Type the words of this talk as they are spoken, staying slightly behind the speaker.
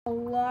A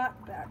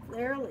lot back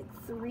there,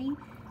 like 3,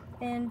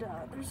 and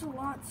there's a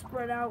lot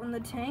spread out in the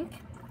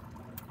tank.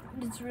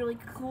 It's really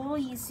cool.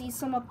 You see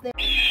some up there.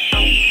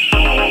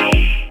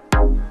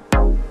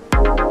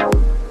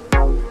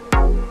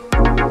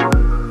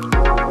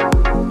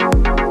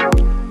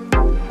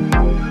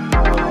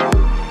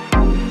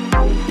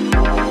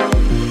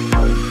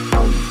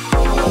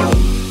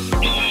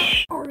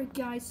 Alright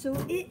guys, so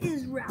it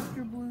is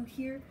Raptor Blue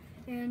here,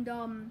 and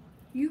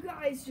you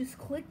guys just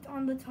clicked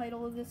on the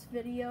title of this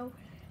video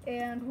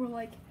and were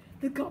like,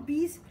 the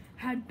Guppies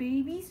had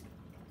babies?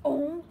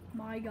 Oh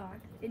my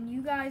god. And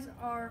you guys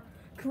are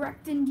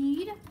correct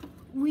indeed.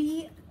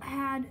 We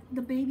had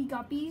the baby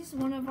Guppies.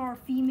 One of our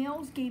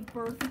females gave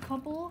birth a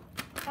couple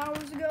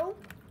hours ago.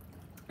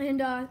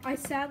 And I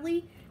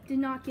sadly did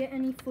not get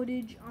any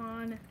footage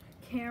on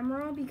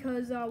camera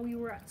because we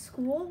were at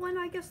school when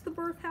I guess the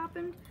birth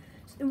happened.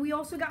 And we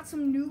also got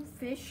some new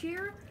fish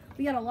here.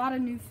 We got a lot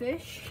of new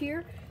fish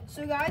here.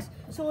 So guys,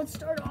 let's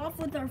start off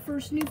with our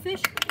first new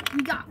fish.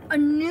 We got a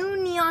new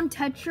neon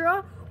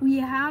tetra. We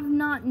have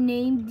not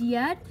named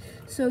yet.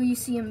 So you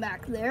see him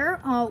back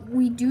there.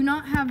 We do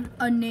not have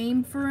a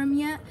name for him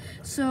yet.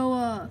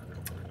 So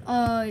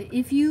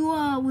if you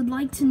would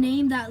like to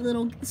name that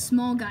little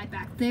small guy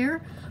back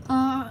there,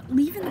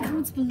 leave in the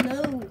comments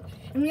below.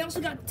 And we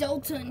also got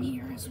Delta in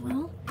here as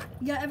well.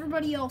 We got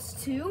everybody else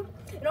too.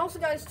 And also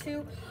guys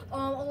too,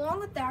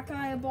 along with that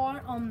guy I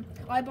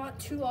bought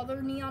 2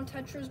 other neon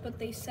tetras, but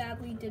they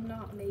sadly did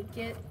not make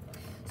it.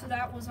 So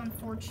that was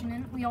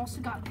unfortunate. We also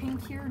got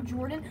Pink here,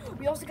 Jordan.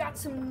 We also got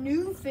some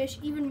new fish,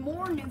 even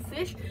more new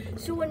fish.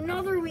 So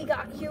another we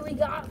got here, we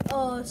got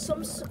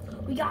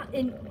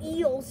an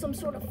eel, some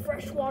sort of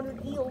freshwater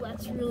eel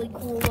that's really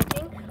cool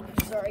looking.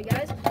 Sorry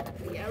guys.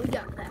 Yeah, we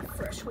got that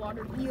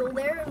freshwater eel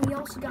there, and we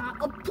also got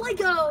a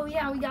Plago.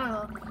 Yeah, we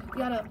got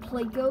a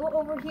Plago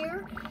over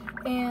here,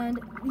 and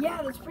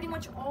yeah, that's pretty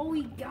much all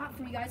we got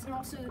for you guys. And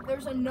also,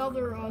 there's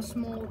another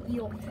small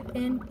eel,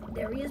 and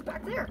there he is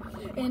back there.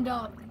 And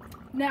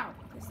now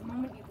is the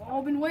moment you've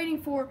all been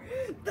waiting for.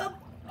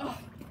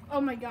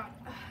 Oh my God,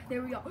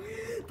 there we go.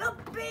 The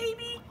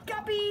baby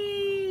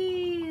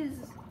Guppies.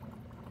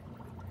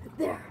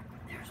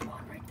 There's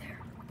one right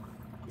there.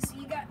 You see,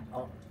 you got.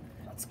 Oh,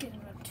 let's get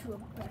him up to a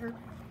better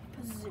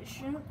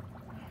position.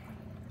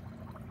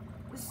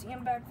 You see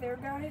him back there,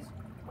 guys?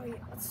 Wait,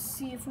 let's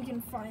see if we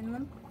can find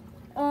them.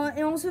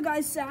 And also,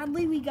 guys,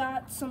 sadly, we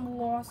got some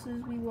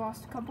losses. We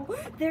lost a couple.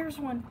 There's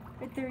one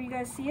right there. You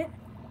guys see it?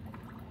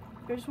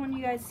 There's one.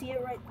 You guys see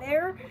it right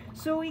there?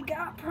 So we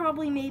got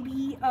probably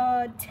maybe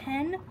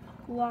 10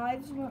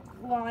 live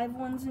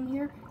ones in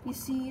here. You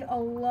see a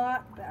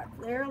lot back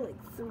there, like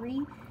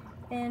 3.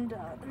 And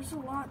there's a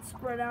lot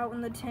spread out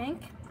in the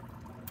tank.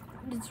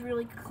 It's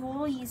really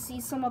cool. You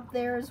see some up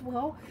there as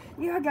well.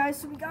 Yeah,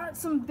 guys, so we got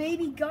some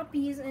baby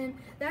Guppies, and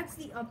that's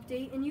the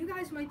update. And you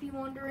guys might be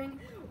wondering,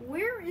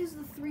 where is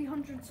the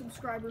 300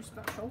 subscriber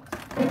special?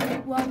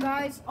 Well,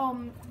 guys,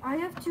 I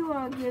have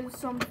to give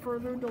some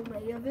further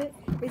delay of it.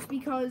 It's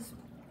because,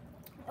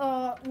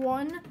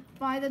 one,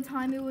 by the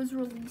time it was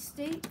release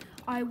date,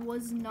 I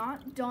was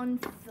not done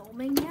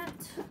filming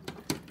yet.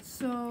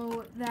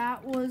 So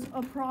that was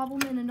a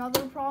problem, and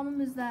another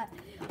problem is that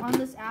on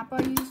this app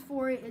I use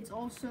for it, it's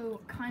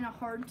also kind of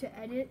hard to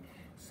edit,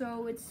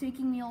 so it's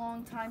taking me a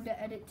long time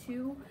to edit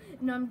too.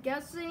 And I'm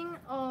guessing,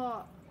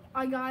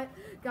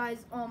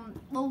 guys,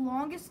 the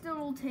longest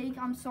it'll take,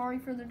 I'm sorry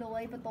for the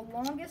delay, but the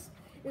longest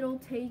it'll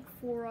take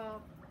for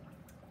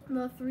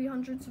the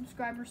 300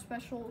 subscriber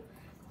special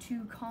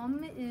to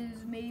come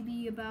is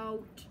maybe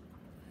about,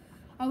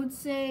 I would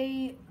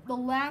say, the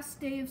last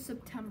day of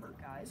September,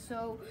 guys.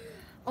 So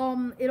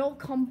it'll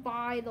come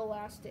by the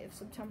last day of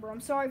September. I'm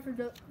sorry for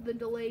the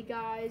delay,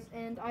 guys,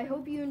 and I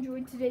hope you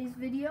enjoyed today's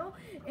video,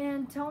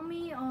 and tell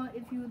me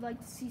if you would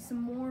like to see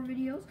some more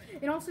videos.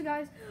 And also,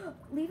 guys,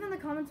 leave in the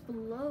comments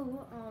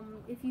below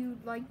if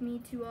you'd like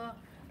me to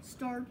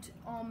start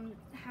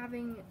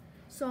having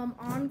some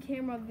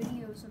on-camera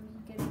videos of me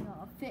getting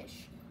a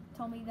fish.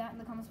 Tell me that in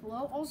the comments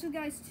below. Also,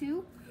 guys,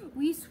 too,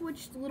 we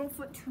switched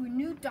Littlefoot to a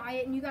new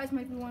diet, and you guys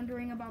might be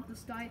wondering about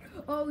this diet.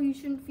 Oh, you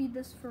shouldn't feed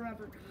this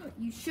forever.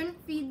 You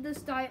shouldn't feed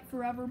this diet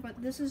forever, but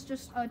this is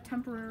just a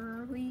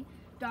temporary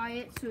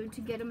diet, so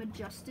to get him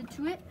adjusted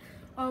to it.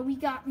 We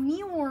got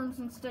mealworms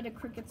instead of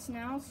crickets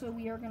now, so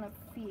we are going to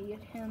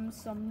feed him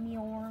some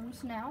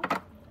mealworms now.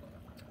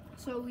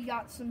 So we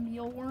got some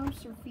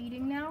mealworms for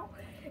feeding now,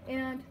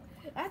 and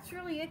that's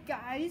really it,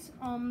 guys.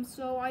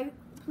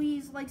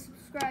 Please like,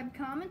 subscribe,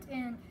 comment,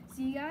 and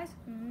see you guys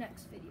in the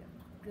next video.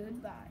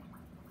 Goodbye.